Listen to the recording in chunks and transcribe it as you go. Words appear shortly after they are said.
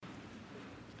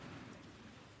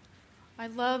I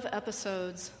love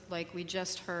episodes like we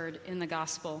just heard in the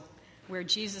gospel, where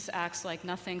Jesus acts like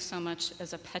nothing so much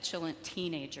as a petulant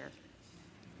teenager.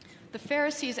 The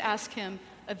Pharisees ask him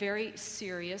a very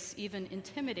serious, even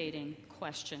intimidating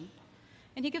question,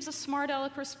 and he gives a smart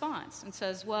aleck response and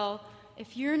says, well,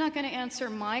 if you're not going to answer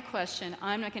my question,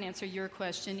 I'm not going to answer your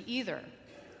question either.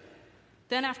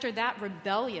 Then after that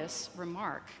rebellious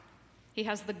remark, he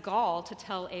has the gall to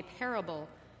tell a parable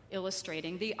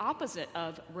illustrating the opposite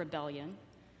of rebellion,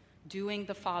 doing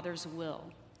the Father's will.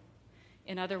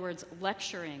 In other words,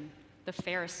 lecturing the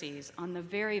Pharisees on the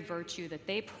very virtue that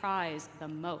they prize the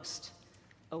most,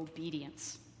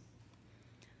 obedience.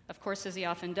 Of course, as he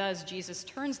often does, Jesus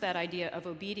turns that idea of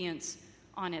obedience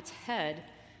on its head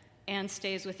and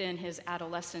stays within his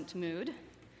adolescent mood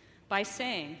by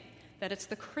saying that it's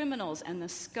the criminals and the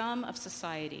scum of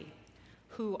society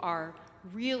who are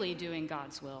really doing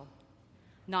God's will,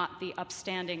 not the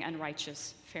upstanding and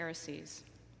righteous Pharisees.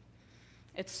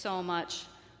 It's so much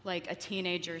like a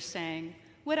teenager saying,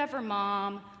 whatever,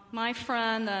 Mom, my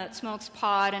friend that smokes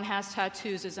pot and has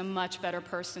tattoos is a much better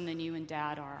person than you and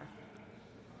Dad are.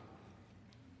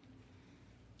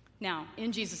 Now,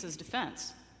 in Jesus'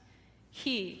 defense,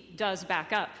 he does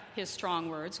back up his strong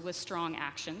words with strong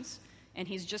actions, and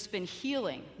he's just been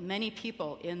healing many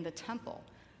people in the temple,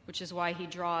 which is why he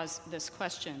draws this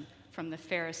question from the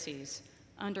Pharisees.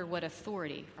 Under what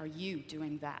authority are you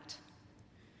doing that?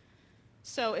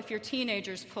 So if your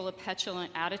teenagers pull a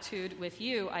petulant attitude with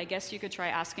you, I guess you could try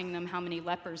asking them how many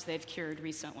lepers they've cured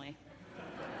recently.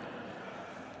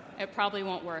 It probably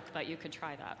won't work, but you could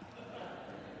try that.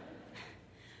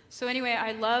 So anyway,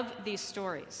 I love these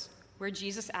stories where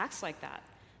Jesus acts like that,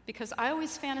 because I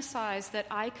always fantasize that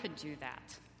I could do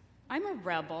that. I'm a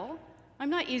rebel. I'm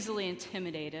not easily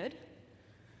intimidated.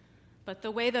 But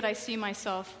the way that I see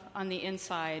myself on the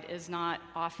inside is not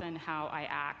often how I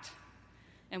act.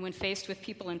 And when faced with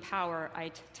people in power,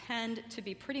 I tend to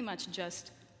be pretty much just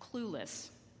clueless.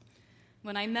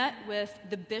 When I met with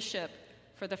the bishop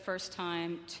for the first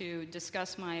time to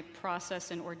discuss my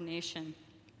process in ordination,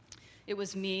 it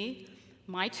was me,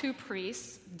 my two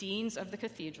priests, deans of the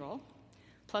cathedral,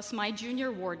 plus my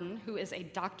junior warden, who is a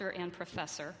doctor and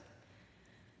professor.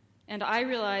 And I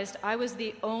realized I was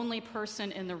the only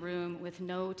person in the room with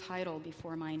no title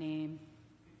before my name.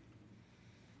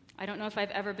 I don't know if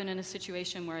I've ever been in a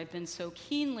situation where I've been so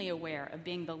keenly aware of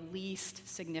being the least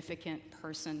significant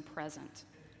person present,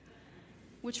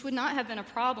 which would not have been a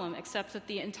problem except that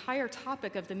the entire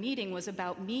topic of the meeting was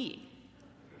about me.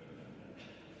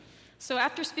 So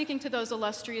after speaking to those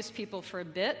illustrious people for a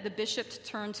bit, the bishop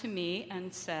turned to me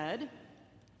and said,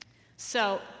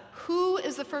 "So, who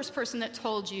is the first person that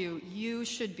told you you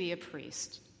should be a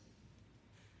priest?"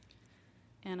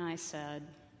 And I said,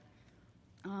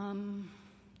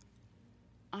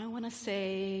 I want to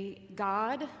say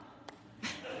God.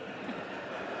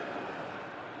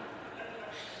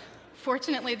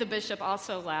 Fortunately, the bishop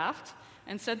also laughed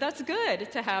and said, that's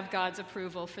good to have God's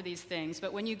approval for these things,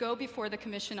 but when you go before the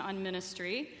Commission on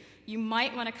Ministry, you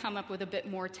might want to come up with a bit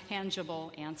more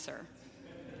tangible answer.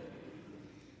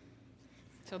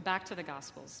 So back to the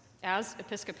Gospels. As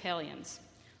Episcopalians,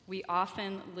 we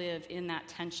often live in that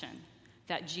tension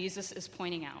that Jesus is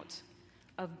pointing out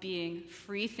of being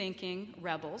free-thinking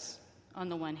rebels on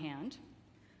the one hand,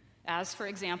 as, for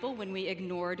example, when we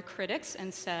ignored critics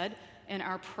and said, in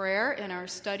our prayer, in our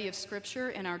study of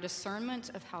Scripture, in our discernment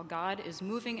of how God is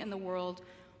moving in the world,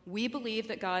 we believe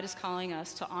that God is calling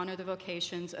us to honor the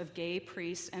vocations of gay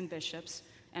priests and bishops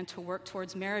and to work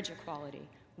towards marriage equality.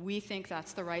 We think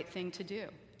that's the right thing to do.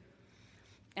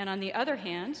 And on the other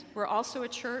hand, we're also a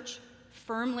church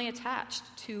firmly attached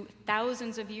to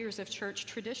thousands of years of church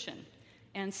tradition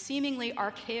and seemingly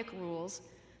archaic rules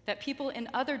that people in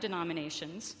other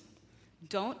denominations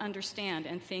don't understand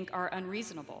and think are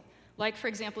unreasonable. Like, for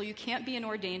example, you can't be an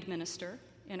ordained minister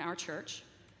in our church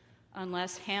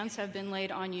unless hands have been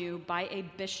laid on you by a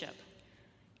bishop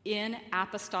in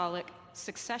apostolic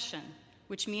succession,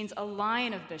 which means a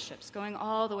line of bishops going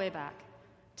all the way back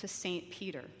to St.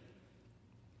 Peter.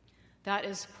 That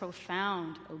is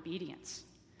profound obedience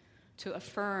to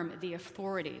affirm the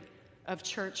authority of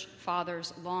church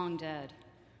fathers long dead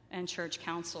and church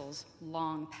councils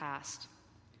long past.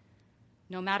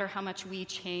 No matter how much we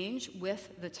change with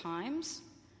the times,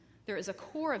 there is a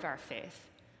core of our faith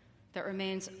that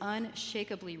remains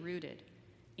unshakably rooted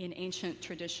in ancient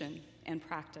tradition and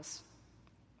practice.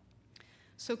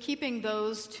 So keeping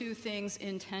those two things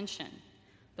in tension,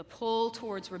 the pull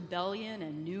towards rebellion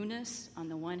and newness on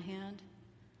the one hand,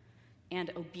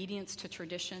 and obedience to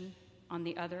tradition on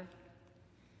the other,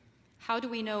 how do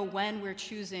we know when we're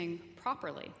choosing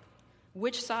properly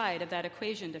which side of that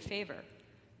equation to favor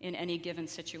in any given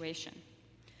situation.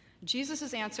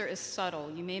 Jesus' answer is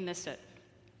subtle. You may miss it.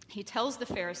 He tells the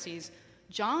Pharisees,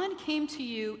 "John came to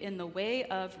you in the way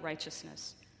of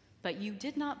righteousness, but you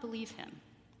did not believe him."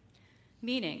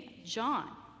 Meaning,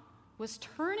 John was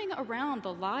turning around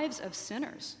the lives of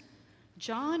sinners.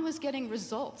 John was getting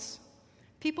results.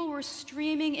 People were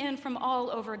streaming in from all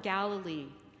over Galilee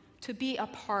to be a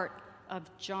part of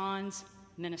John's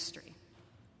ministry.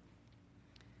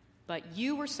 But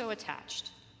you were so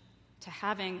attached to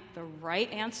having the right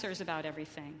answers about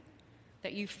everything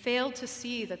that you failed to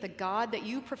see that the God that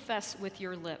you profess with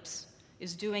your lips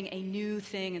is doing a new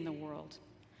thing in the world.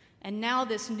 And now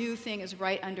this new thing is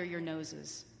right under your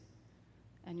noses,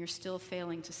 and you're still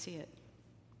failing to see it.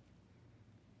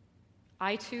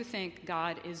 I too think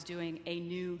God is doing a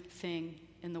new thing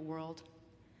in the world.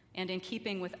 And in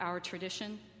keeping with our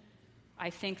tradition,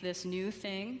 I think this new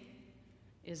thing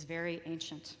is very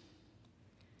ancient.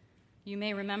 You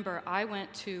may remember I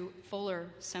went to Fuller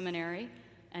Seminary,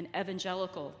 an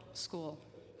evangelical school.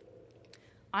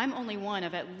 I'm only one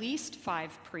of at least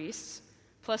 5 priests,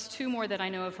 plus 2 more that I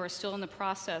know of who are still in the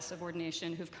process of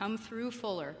ordination, who've come through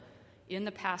Fuller in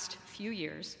the past few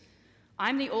years.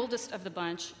 I'm the oldest of the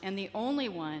bunch and the only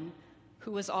one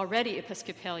who was already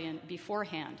Episcopalian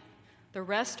beforehand. The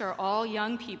rest are all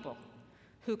young people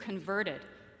who converted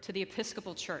to the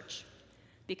Episcopal Church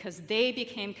because they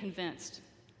became convinced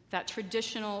that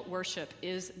traditional worship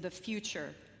is the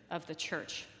future of the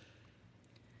church.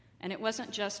 And it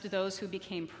wasn't just those who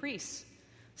became priests.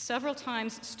 Several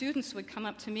times, students would come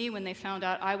up to me when they found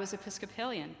out I was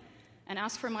Episcopalian and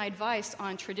ask for my advice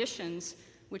on traditions,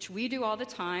 which we do all the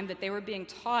time, that they were being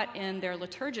taught in their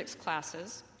liturgics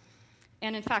classes.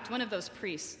 And in fact, one of those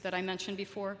priests that I mentioned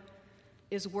before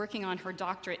is working on her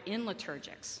doctorate in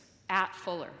liturgics at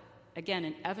Fuller, again,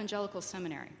 an evangelical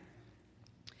seminary.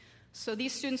 So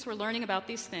these students were learning about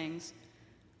these things,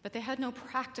 but they had no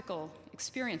practical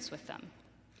experience with them.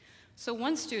 So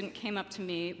one student came up to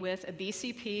me with a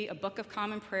BCP, a Book of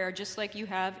Common Prayer, just like you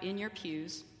have in your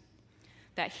pews,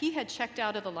 that he had checked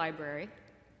out of the library.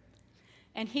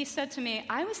 And he said to me,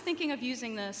 "I was thinking of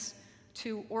using this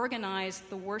to organize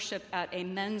the worship at a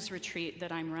men's retreat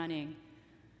that I'm running.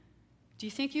 Do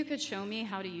you think you could show me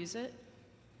how to use it?"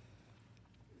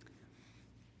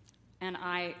 And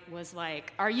I was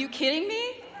like, "Are you kidding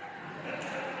me?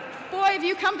 Boy, have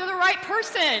you come to the right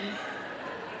person."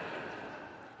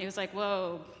 He was like,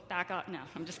 "Whoa, back up." No,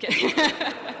 I'm just kidding.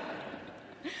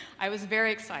 I was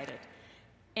very excited.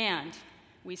 And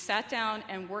we sat down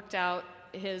and worked out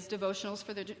his devotionals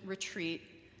for the retreat,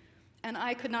 and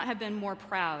I could not have been more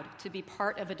proud to be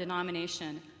part of a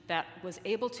denomination that was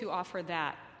able to offer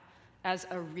that as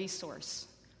a resource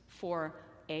for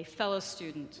a fellow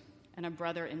student and a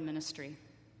brother in ministry.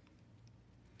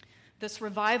 This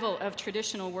revival of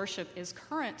traditional worship is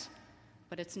current,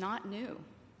 but it's not new.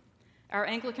 Our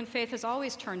Anglican faith has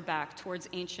always turned back towards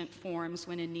ancient forms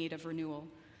when in need of renewal.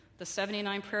 The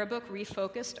 79 Prayer Book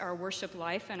refocused our worship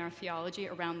life and our theology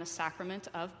around the sacrament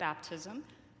of baptism,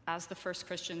 as the first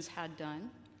Christians had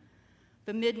done.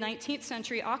 The mid-19th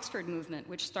century Oxford movement,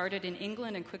 which started in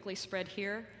England and quickly spread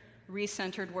here,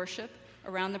 recentered worship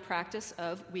around the practice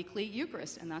of weekly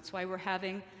Eucharist, and that's why we're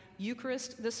having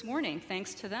Eucharist this morning,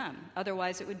 thanks to them.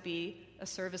 Otherwise, it would be a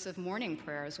service of morning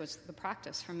prayers, which was the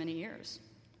practice for many years.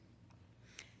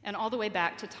 And all the way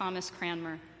back to Thomas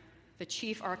Cranmer, the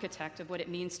chief architect of what it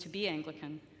means to be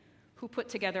Anglican, who put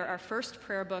together our first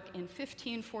prayer book in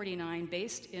 1549,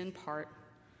 based in part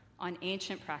on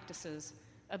ancient practices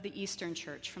of the Eastern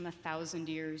Church from 1,000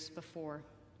 years before.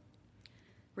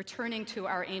 Returning to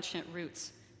our ancient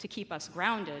roots to keep us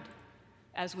grounded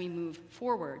as we move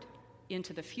forward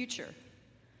into the future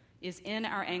is in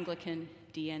our Anglican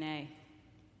DNA.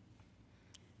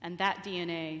 And that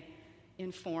DNA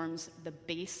informs the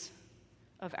base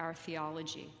of our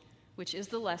theology, which is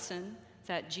the lesson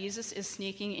that Jesus is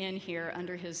sneaking in here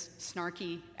under his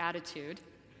snarky attitude,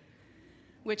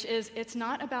 which is it's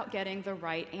not about getting the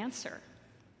right answer.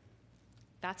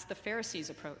 That's the Pharisees'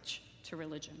 approach to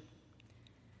religion.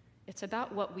 It's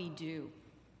about what we do.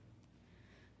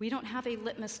 We don't have a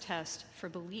litmus test for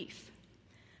belief.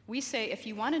 We say, if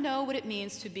you want to know what it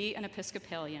means to be an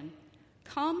Episcopalian,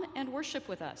 come and worship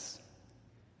with us.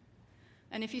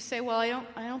 And if you say, well,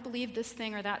 I don't believe this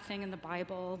thing or that thing in the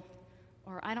Bible,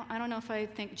 or I don't know if I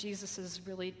think Jesus is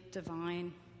really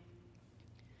divine,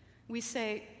 we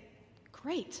say,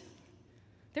 great.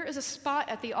 There is a spot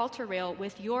at the altar rail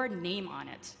with your name on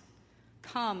it.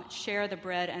 Come, share the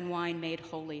bread and wine made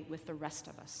holy with the rest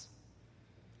of us.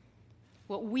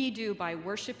 What we do by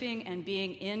worshiping and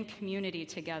being in community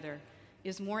together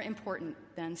is more important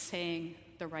than saying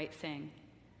the right thing.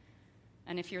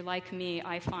 And if you're like me,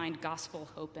 I find gospel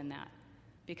hope in that,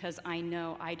 because I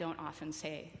know I don't often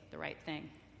say the right thing.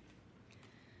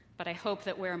 But I hope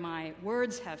that where my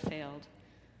words have failed,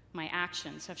 my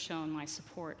actions have shown my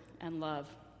support and love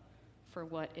for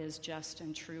what is just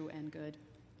and true and good.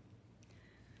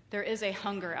 There is a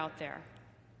hunger out there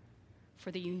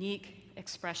for the unique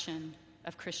expression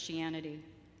of Christianity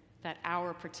that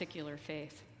our particular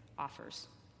faith offers.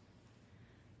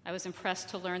 I was impressed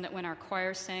to learn that when our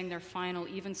choir sang their final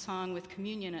evensong with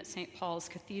communion at St. Paul's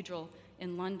Cathedral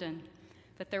in London,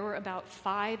 that there were about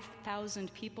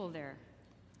 5,000 people there,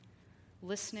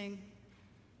 listening,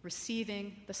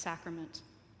 receiving the sacrament.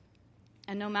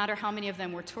 And no matter how many of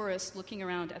them were tourists looking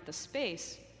around at the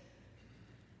space,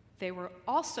 they were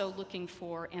also looking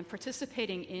for and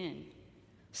participating in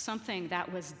something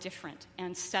that was different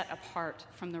and set apart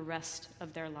from the rest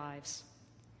of their lives.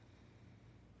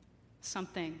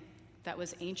 Something that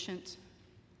was ancient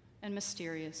and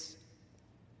mysterious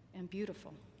and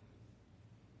beautiful.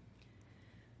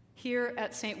 Here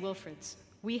at St. Wilfrid's,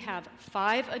 we have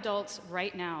 5 adults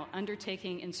right now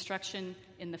undertaking instruction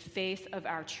in the faith of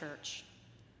our church.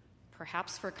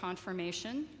 Perhaps for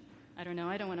confirmation. I don't know,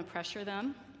 I don't want to pressure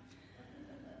them.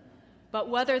 But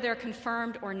whether they're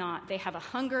confirmed or not, they have a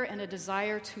hunger and a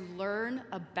desire to learn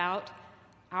about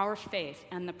our faith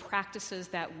and the practices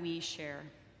that we share.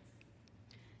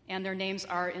 And their names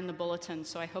are in the bulletin,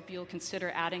 so I hope you'll consider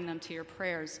adding them to your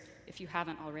prayers if you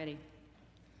haven't already.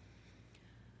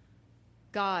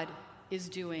 God is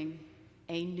doing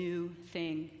a new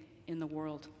thing in the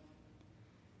world,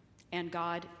 and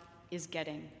God is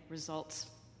getting results.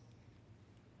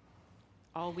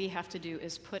 All we have to do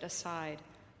is put aside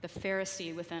the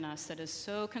Pharisee within us that is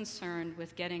so concerned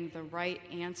with getting the right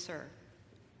answer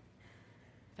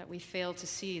that we fail to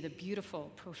see the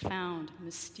beautiful, profound,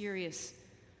 mysterious,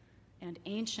 and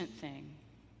ancient thing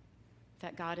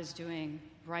that God is doing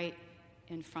right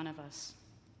in front of us,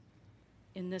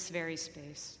 in this very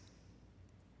space,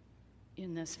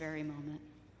 in this very moment.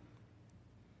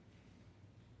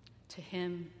 To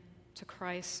Him, to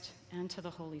Christ, and to the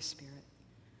Holy Spirit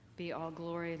be all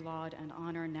glory, laud, and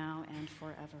honor now and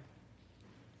forever.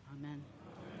 Amen.